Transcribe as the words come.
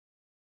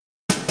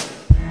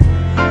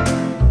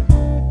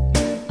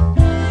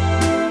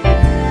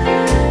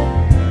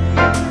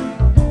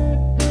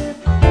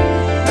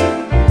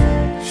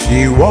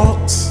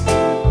walks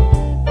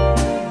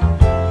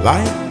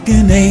like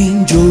an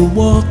angel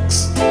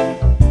walks.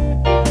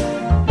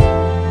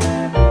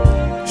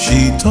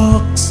 She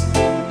talks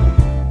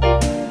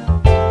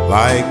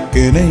like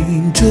an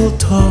angel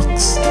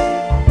talks.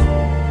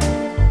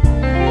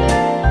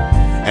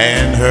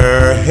 And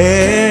her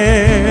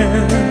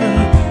hair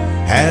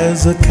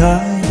has a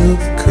kind of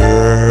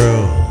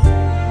curl.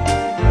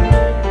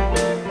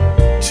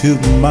 To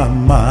my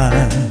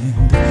mind,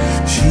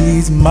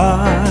 she's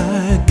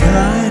my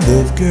kind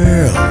of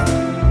girl.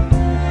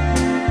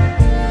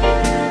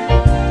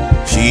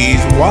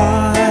 She's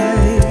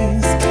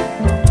wise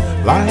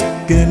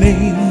like an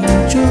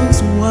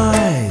angel's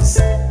wise,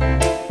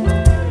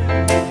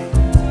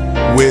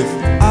 with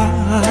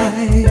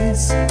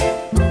eyes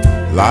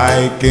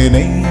like an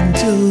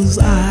angel's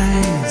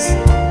eyes,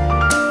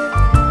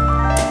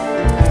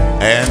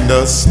 and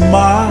a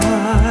smile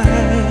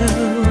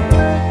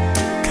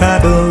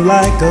kinda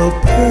like a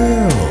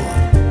pearl.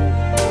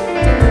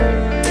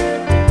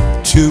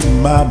 To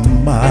my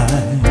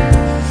mind,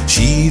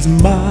 she's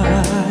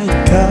my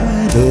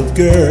kind of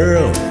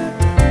girl.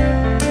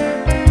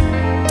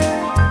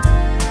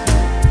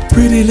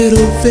 Pretty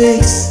little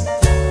face,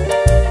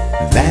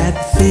 that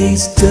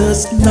face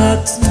just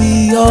knocks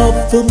me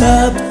off of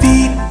my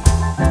feet.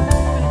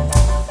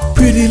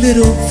 Pretty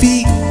little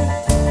feet,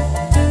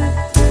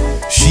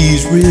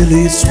 she's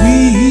really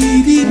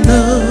sweet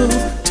enough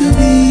to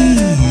me.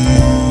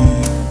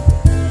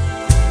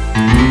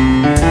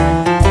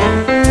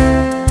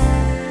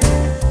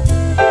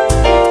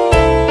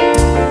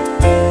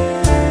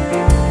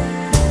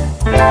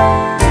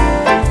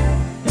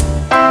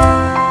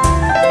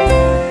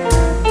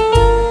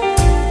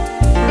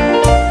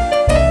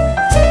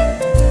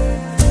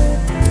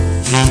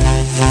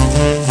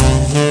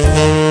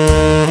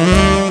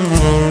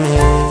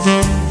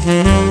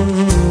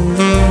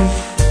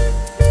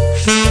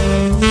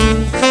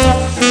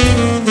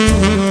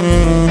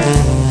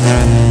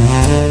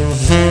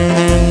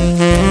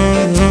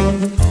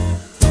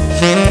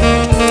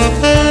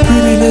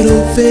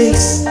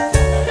 Face,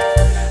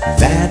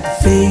 that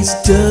face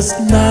just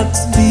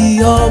knocks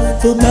me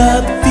off of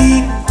my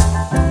feet.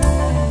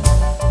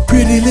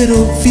 Pretty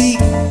little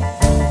feet,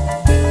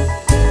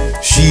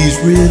 she's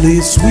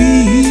really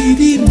sweet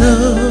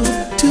enough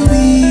to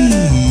me.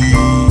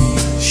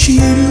 She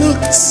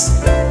looks,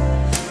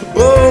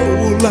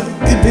 oh,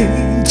 like an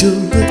angel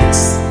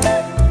looks.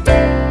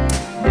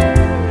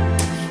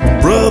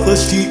 Brother,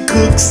 she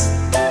cooks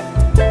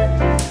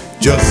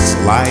just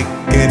like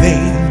an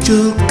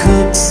angel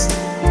cooks.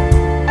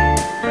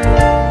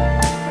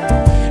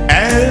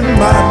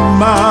 My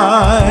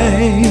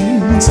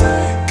mind's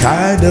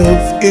kind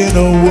of in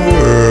a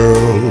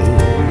whirl.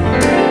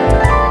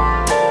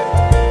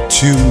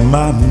 To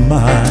my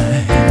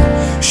mind,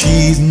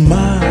 she's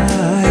my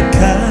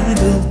kind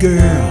of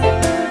girl.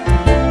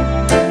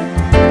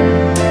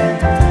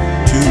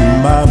 To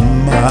my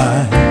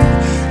mind,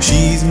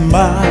 she's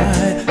my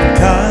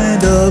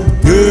kind of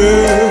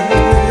girl.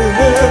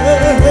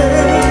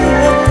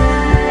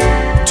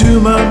 To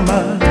my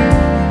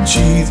mind,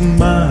 she's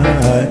my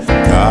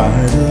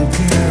kind of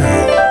girl.